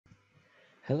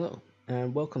Hello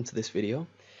and welcome to this video.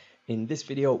 In this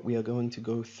video we are going to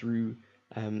go through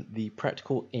the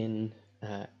practical in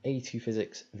A2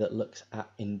 physics that looks at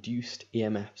induced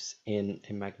EMFs in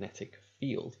a magnetic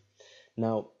field.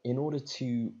 Now in order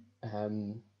to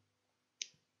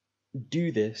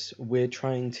do this, we're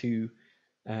trying to,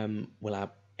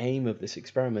 our aim of this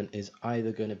experiment is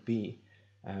either going to be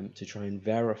to try and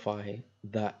verify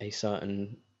that a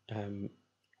certain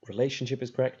relationship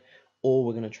is correct, or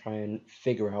we're going to try and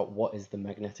figure out what is the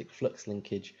magnetic flux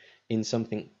linkage in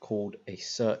something called a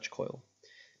search coil.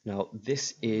 Now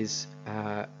this is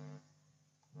our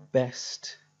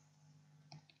best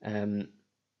kind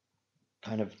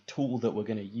of tool that we're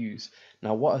going to use.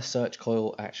 Now what a search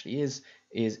coil actually is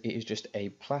it is just a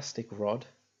plastic rod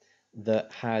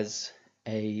that has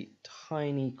a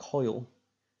tiny coil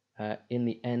in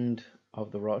the end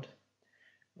of the rod.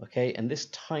 Okay, and this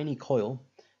tiny coil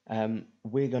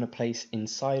we're going to place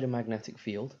inside a magnetic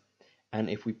field, and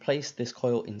if we place this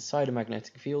coil inside a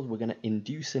magnetic field, we're going to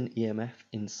induce an EMF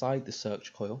inside the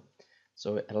search coil,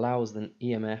 so it allows an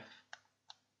EMF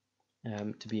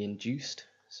to be induced.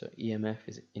 So EMF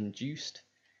is induced,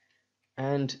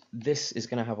 and this is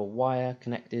going to have a wire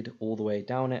connected all the way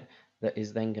down it that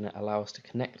is then going to allow us to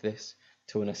connect this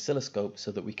to an oscilloscope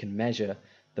so that we can measure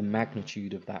the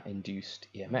magnitude of that induced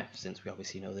EMF, since we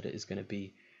obviously know that it is going to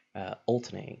be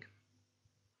alternating.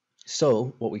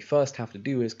 So what we first have to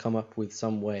do is come up with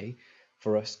some way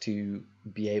for us to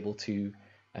be able to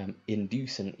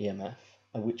induce an EMF,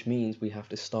 which means we have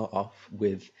to start off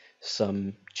with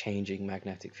some changing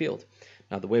magnetic field.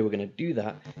 Now the way we're going to do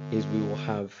that is we will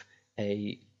have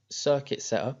a circuit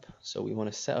set up. So we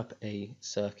want to set up a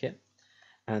circuit,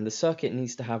 and the circuit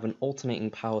needs to have an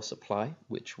alternating power supply,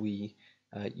 which we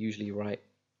usually write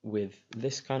with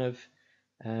this kind of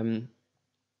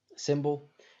symbol.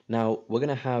 Now we're going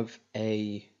to have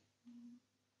an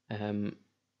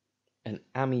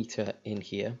ammeter in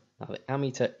here. Now the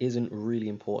ammeter isn't really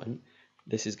important.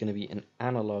 This is going to be an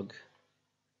analog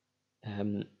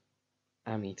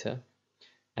ammeter,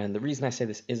 and the reason I say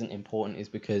this isn't important is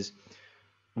because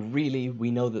really we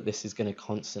know that this is going to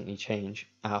constantly change.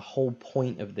 Our whole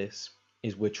point of this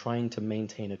is we're trying to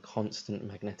maintain a constant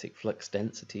magnetic flux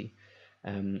density,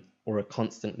 or a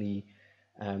constantly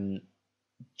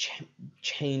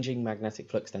changing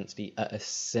magnetic flux density at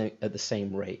the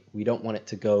same rate. We don't want it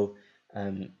to go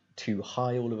too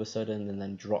high all of a sudden and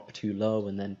then drop too low,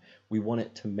 and then we want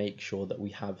it to make sure that we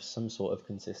have some sort of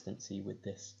consistency with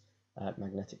this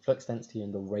magnetic flux density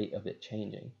and the rate of it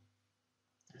changing,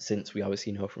 since we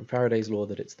obviously know from Faraday's law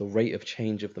that it's the rate of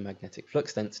change of the magnetic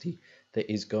flux density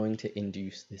that is going to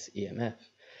induce this EMF.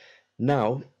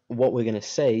 Now what we're going to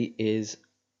say is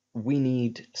we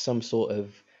need some sort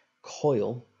of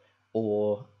coil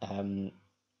or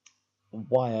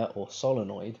wire or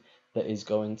solenoid that is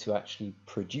going to actually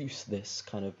produce this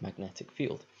kind of magnetic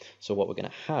field. So what we're going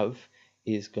to have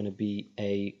is going to be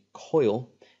a coil,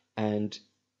 and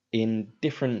in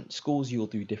different schools you'll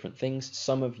do different things.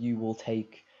 Some of you will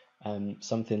take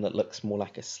something that looks more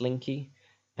like a slinky,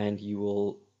 and you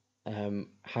will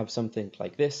have something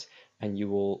like this, and you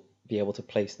will be able to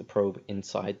place the probe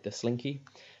inside the slinky.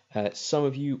 Some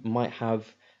of you might have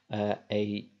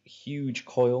a huge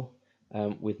coil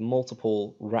with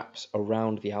multiple wraps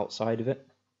around the outside of it,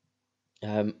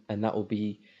 and that will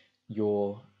be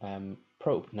your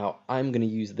probe. Now I'm going to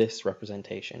use this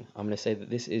representation. I'm going to say that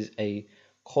this is a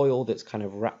coil that's kind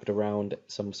of wrapped around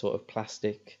some sort of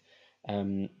plastic, I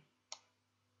don't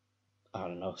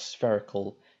know,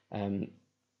 spherical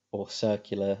or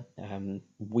circular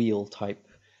wheel type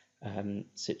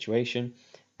situation,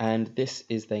 and this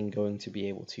is then going to be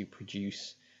able to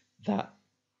produce that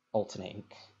alternating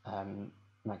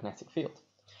magnetic field,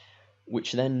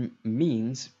 which then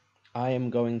means I am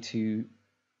going to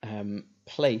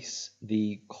place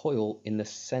the coil in the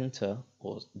center,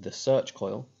 or the search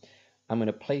coil. I'm going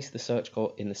to place the search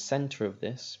coil in the center of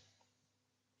this,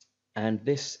 and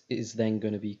this is then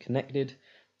going to be connected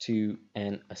to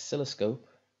an oscilloscope,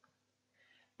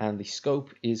 and the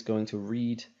scope is going to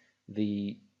read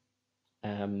the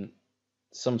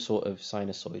some sort of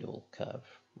sinusoidal curve,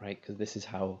 right? Because this is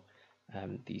how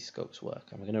these scopes work.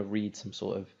 I'm going to read some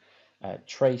sort of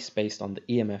trace based on the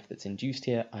EMF that's induced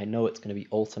here. I know it's going to be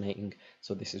alternating,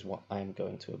 so this is what I'm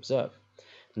going to observe.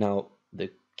 Now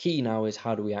the key now is,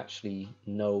 how do we actually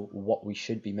know what we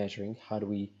should be measuring? How do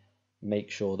we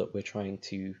make sure that we're trying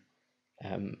to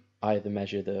either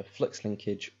measure the flux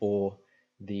linkage or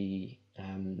the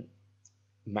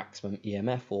maximum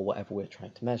EMF, or whatever we're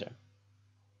trying to measure?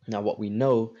 Now what we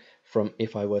know from,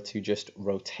 if I were to just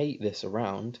rotate this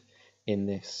around in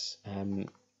this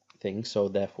thing, so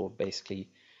therefore basically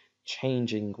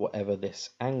changing whatever this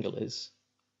angle is,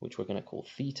 which we're going to call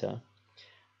theta,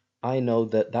 I know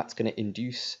that that's going to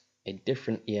induce a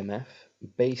different EMF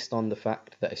based on the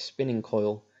fact that a spinning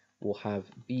coil will have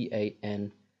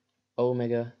BAN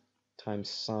omega times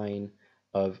sine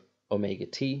of omega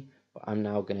t, but I'm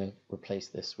now going to replace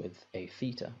this with a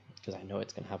theta because I know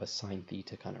it's going to have a sine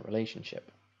theta kind of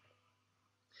relationship.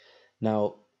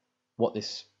 Now, what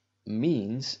this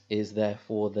means is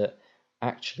therefore that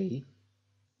actually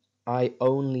I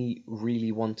only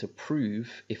really want to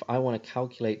prove, if I want to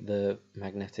calculate the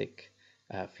magnetic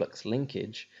flux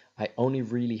linkage, I only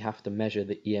really have to measure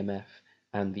the EMF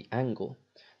and the angle.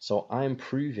 So I'm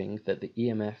proving that the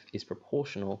EMF is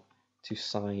proportional to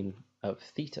sine of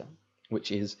theta,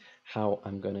 which is how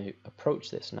I'm going to approach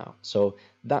this now. So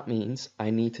that means I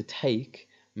need to take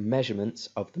measurements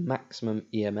of the maximum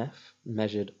EMF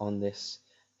measured on this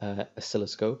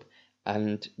oscilloscope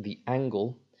and the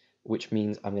angle, which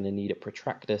means I'm going to need a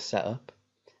protractor set up.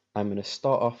 I'm going to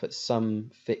start off at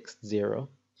some fixed zero.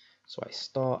 So I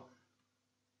start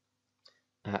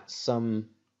at some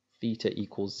theta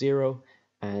equals 0,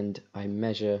 and I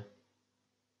measure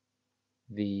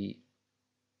the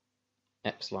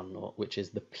epsilon naught, which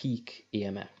is the peak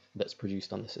EMF that's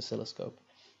produced on this oscilloscope.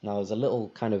 Now there's a little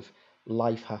kind of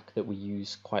life hack that we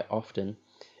use quite often.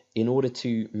 In order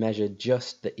to measure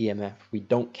just the EMF, we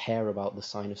don't care about the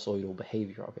sinusoidal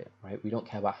behavior of it, right? We don't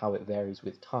care about how it varies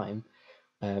with time.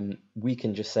 We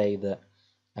can just say that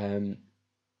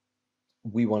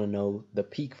we want to know the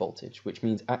peak voltage, which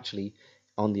means actually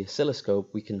on the oscilloscope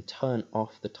we can turn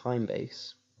off the time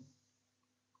base.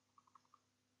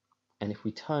 And if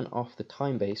we turn off the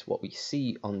time base, what we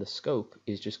see on the scope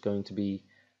is just going to be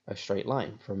a straight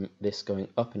line from this going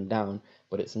up and down,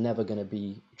 but it's never going to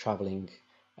be traveling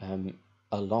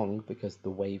along because the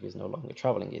wave is no longer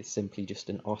traveling. It's simply just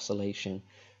an oscillation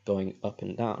going up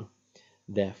and down.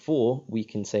 Therefore, we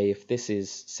can say if this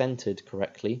is centered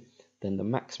correctly, then the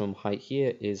maximum height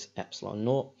here is epsilon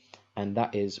naught, and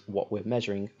that is what we're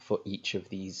measuring for each of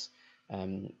these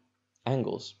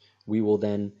angles. We will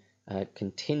then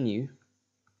continue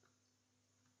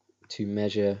to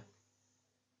measure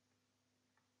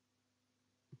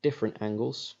different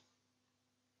angles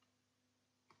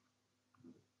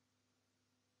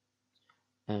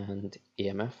and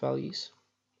EMF values.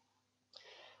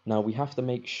 Now we have to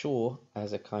make sure,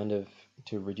 as a kind of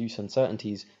to reduce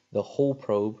uncertainties, the Hall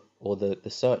probe, or the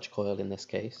search coil in this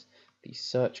case, the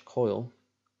search coil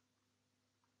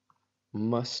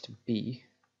must be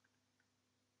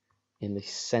in the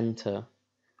center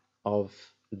of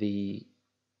the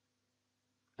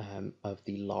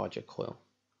larger coil,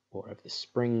 or of the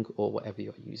spring, or whatever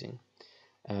you're using,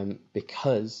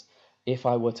 because if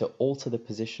I were to alter the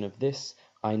position of this,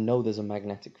 I know there's a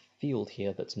magnetic field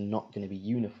here that's not going to be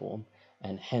uniform,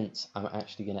 and hence I'm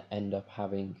actually going to end up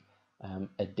having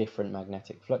a different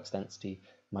magnetic flux density.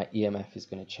 My EMF is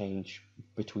going to change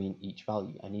between each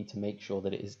value. I need to make sure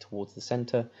that it is towards the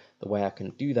center. The way I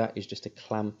can do that is just to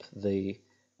clamp the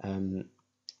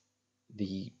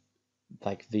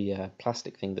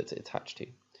plastic thing that's attached to.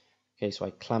 Okay, so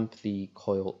I clamp the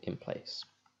coil in place,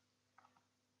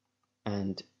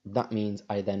 and that means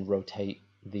I then rotate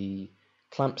the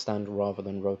clamp stand rather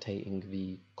than rotating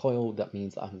the coil. That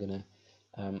means that I'm going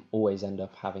to always end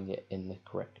up having it in the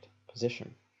correct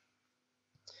position.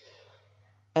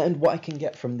 And what I can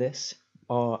get from this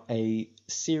are a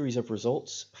series of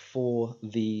results for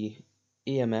the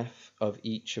EMF of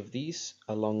each of these,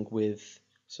 along with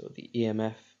the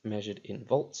EMF measured in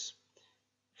volts.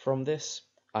 From this,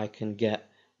 I can get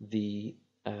the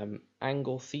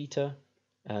angle theta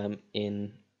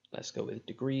in, let's go with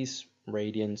degrees,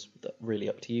 radians, really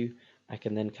up to you. I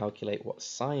can then calculate what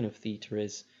sine of theta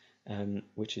is,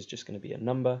 which is just going to be a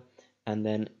number, and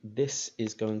then this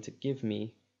is going to give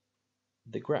me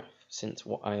the graph, since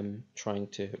what I'm trying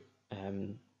to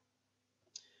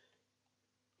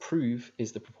prove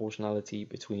is the proportionality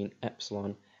between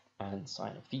epsilon and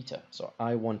sine of theta. So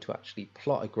I want to actually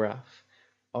plot a graph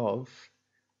of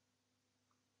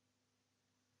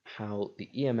how the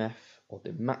EMF, or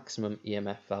the maximum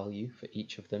EMF value for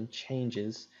each of them,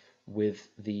 changes with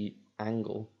the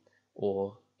angle,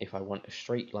 or if I want a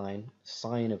straight line,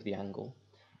 sine of the angle,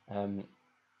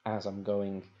 as I'm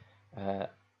going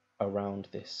around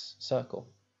this circle.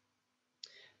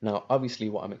 Now obviously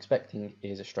what I'm expecting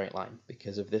is a straight line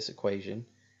because of this equation,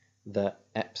 that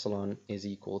epsilon is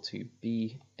equal to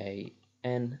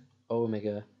BAN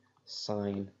omega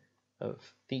sine of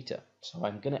theta. So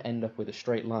I'm going to end up with a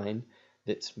straight line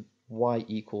that's y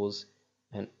equals,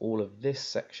 and all of this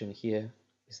section here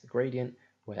is the gradient,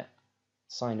 where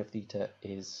sine of theta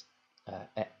is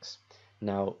X.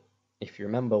 Now, if you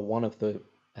remember, one of the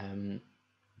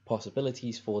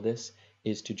possibilities for this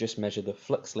is to just measure the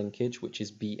flux linkage, which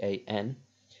is BAN,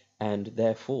 and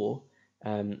therefore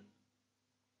BAN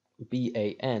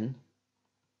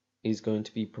is going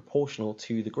to be proportional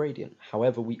to the gradient.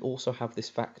 However, we also have this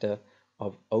factor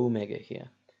of omega here.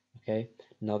 Okay,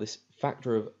 now this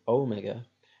factor of omega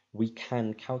we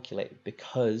can calculate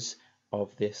because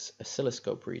of this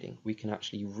oscilloscope reading. We can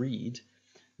actually read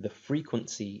the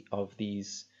frequency of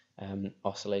these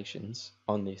oscillations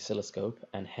on the oscilloscope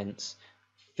and hence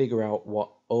figure out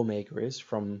what omega is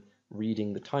from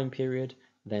reading the time period,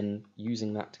 then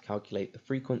using that to calculate the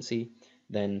frequency,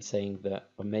 then saying that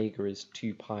omega is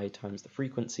 2 pi times the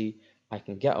frequency. I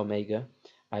can get omega.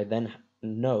 I then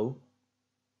know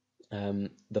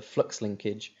the flux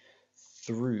linkage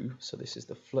through, so this is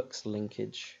the flux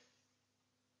linkage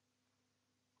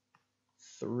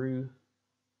through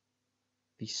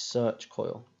the search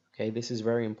coil. Okay, this is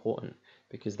very important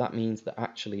because that means that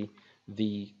actually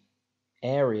the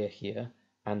area here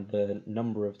and the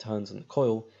number of turns in the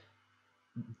coil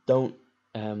don't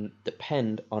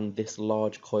depend on this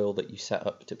large coil that you set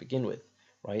up to begin with,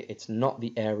 right? It's not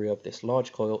the area of this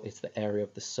large coil, it's the area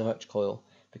of the search coil,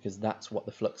 because that's what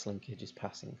the flux linkage is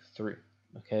passing through.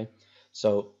 Okay,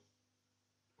 so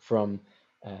from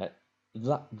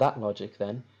that logic,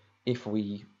 then, if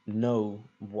we know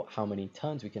how many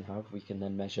turns we can have, we can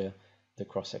then measure the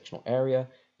cross-sectional area.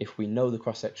 If we know the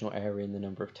cross-sectional area and the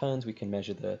number of turns, we can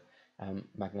measure the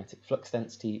magnetic flux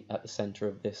density at the center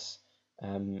of this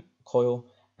coil,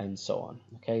 and so on.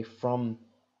 Okay, from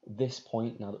this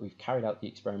point, now that we've carried out the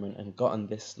experiment and gotten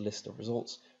this list of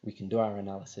results, we can do our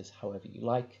analysis however you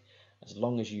like. As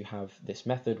long as you have this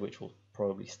method, which will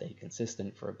probably stay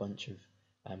consistent for a bunch of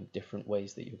different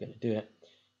ways that you're going to do it,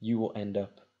 you will end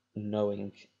up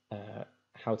knowing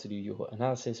how to do your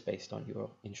analysis based on your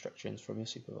instructions from your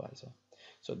supervisor.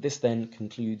 So this then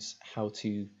concludes how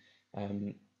to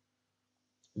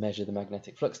measure the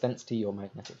magnetic flux density or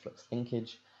magnetic flux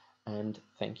linkage, and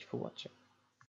thank you for watching.